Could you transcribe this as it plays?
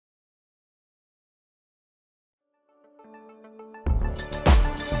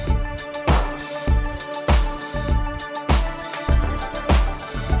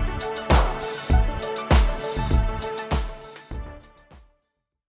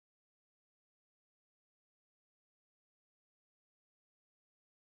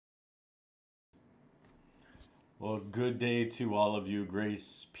Well, good day to all of you.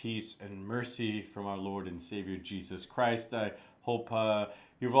 Grace, peace, and mercy from our Lord and Savior Jesus Christ. I hope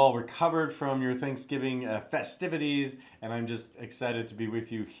you've all recovered from your Thanksgiving festivities, and I'm just excited to be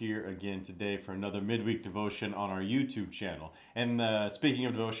with you here again today for another midweek devotion on our YouTube channel. And speaking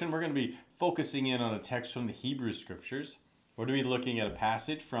of devotion, we're going to be focusing in on a text from the Hebrew Scriptures. We're going to be looking at a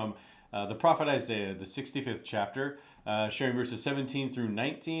passage from the prophet Isaiah, the 65th chapter, sharing verses 17 through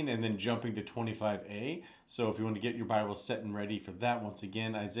 19, and then jumping to 25a. So if you want to get your Bible set and ready for that, once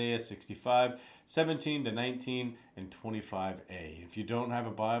again, Isaiah 65, 17 to 19, and 25a. If you don't have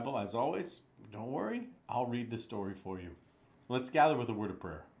a Bible, as always, don't worry, I'll read the story for you. Let's gather with a word of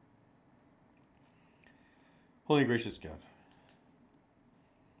prayer. Holy and gracious God,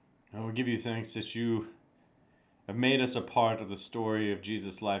 I will give you thanks that you have made us a part of the story of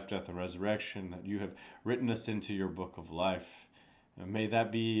Jesus' life, death, and resurrection, that you have written us into your book of life. And may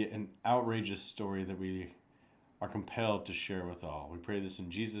that be an outrageous story that we are compelled to share with all. We pray this in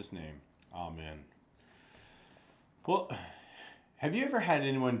Jesus' name. Amen. Well, have you ever had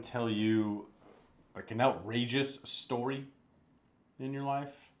anyone tell you like an outrageous story in your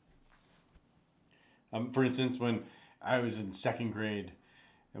life? For instance, when I was in second grade,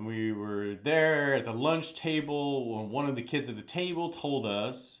 and we were there at the lunch table, one of the kids at the table told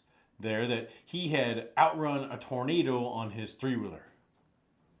us there that he had outrun a tornado on his three-wheeler.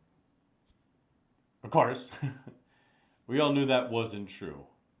 Of course, we all knew that wasn't true.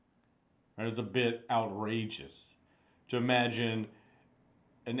 It was a bit outrageous to imagine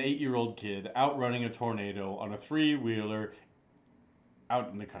an 8-year-old kid outrunning a tornado on a three-wheeler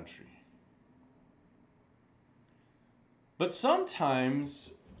out in the country. But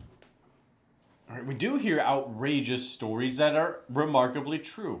sometimes we do hear outrageous stories that are remarkably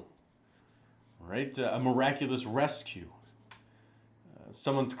true. Right? A miraculous rescue.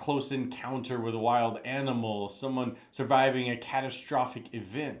 Someone's close encounter with a wild animal. Someone surviving a catastrophic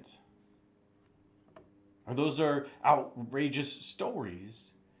event. Those are outrageous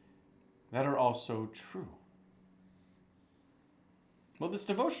stories that are also true. Well, this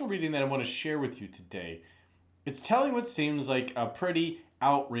devotional reading that I want to share with you today, it's telling what seems like a pretty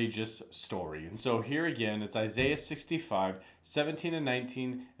outrageous story. And so here again, it's Isaiah 65, 17 and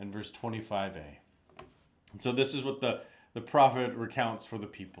 19, and verse 25a. And so this is what the prophet recounts for the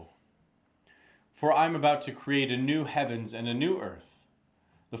people. For I am about to create a new heavens and a new earth.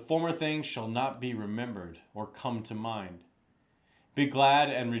 The former things shall not be remembered or come to mind. Be glad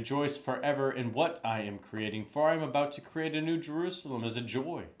and rejoice forever in what I am creating, for I am about to create a new Jerusalem as a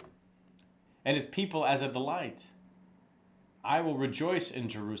joy, and its people as a delight. I will rejoice in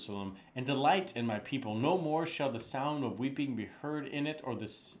Jerusalem and delight in my people. No more shall the sound of weeping be heard in it, or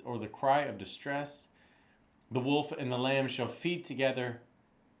the cry of distress. The wolf and the lamb shall feed together.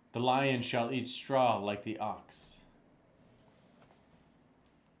 The lion shall eat straw like the ox.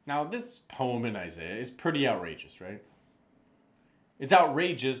 Now, this poem in Isaiah is pretty outrageous, right? It's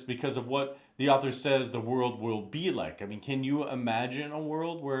outrageous because of what the author says the world will be like. I mean, can you imagine a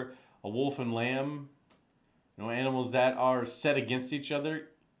world where a wolf and lamb, animals that are set against each other,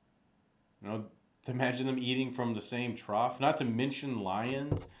 to imagine them eating from the same trough, not to mention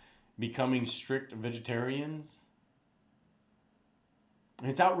lions becoming strict vegetarians?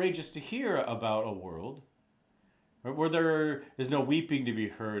 It's outrageous to hear about a world where there is no weeping to be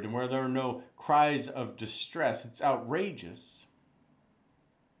heard and where there are no cries of distress. It's outrageous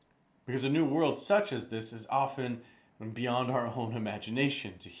because a new world such as this is often beyond our own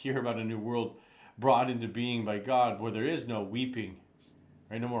imagination. To hear about a new world brought into being by God where there is no weeping,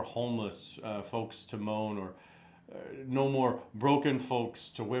 right? No more homeless folks to moan, or no more broken folks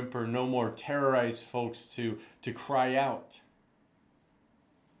to whimper, no more terrorized folks to cry out.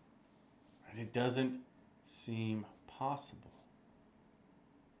 And it doesn't seem possible.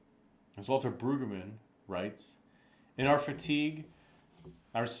 As Walter Brueggemann writes, in our fatigue,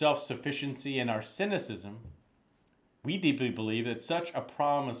 our self-sufficiency, and our cynicism, we deeply believe that such a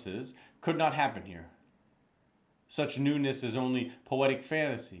promises could not happen here. Such newness is only poetic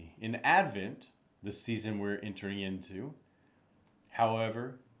fantasy. In Advent, the season we're entering into,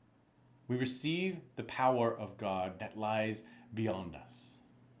 however, we receive the power of God that lies beyond us.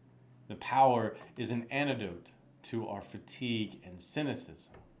 The power is an antidote to our fatigue and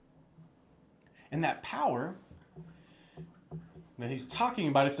cynicism. And that power that he's talking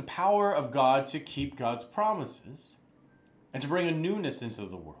about, it's the power of God to keep God's promises and to bring a newness into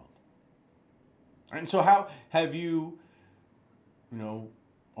the world. And so how have you,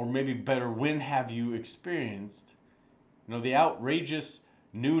 or maybe better, when have you experienced, the outrageous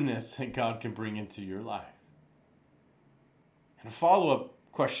newness that God can bring into your life? And a follow-up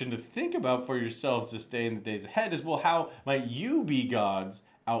question to think about for yourselves this day and the days ahead is, well, how might you be God's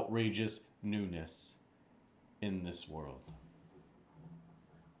outrageous newness in this world?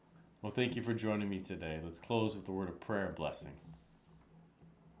 Well, thank you for joining me today. Let's close with a word of prayer and blessing.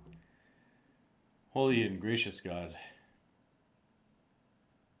 Holy and gracious God,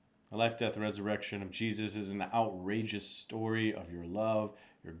 the life, death, resurrection of Jesus is an outrageous story of your love,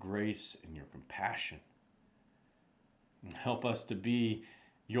 your grace, and your compassion. And help us to be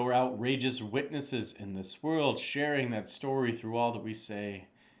your outrageous witnesses in this world, sharing that story through all that we say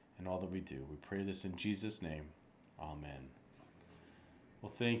and all that we do. We pray this in Jesus' name. Amen.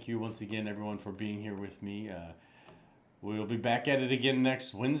 Well, thank you once again, everyone, for being here with me. We'll be back at it again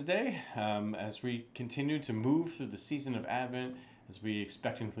next Wednesday as we continue to move through the season of Advent as we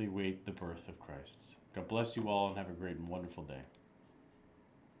expectantly wait the birth of Christ. God bless you all and have a great and wonderful day.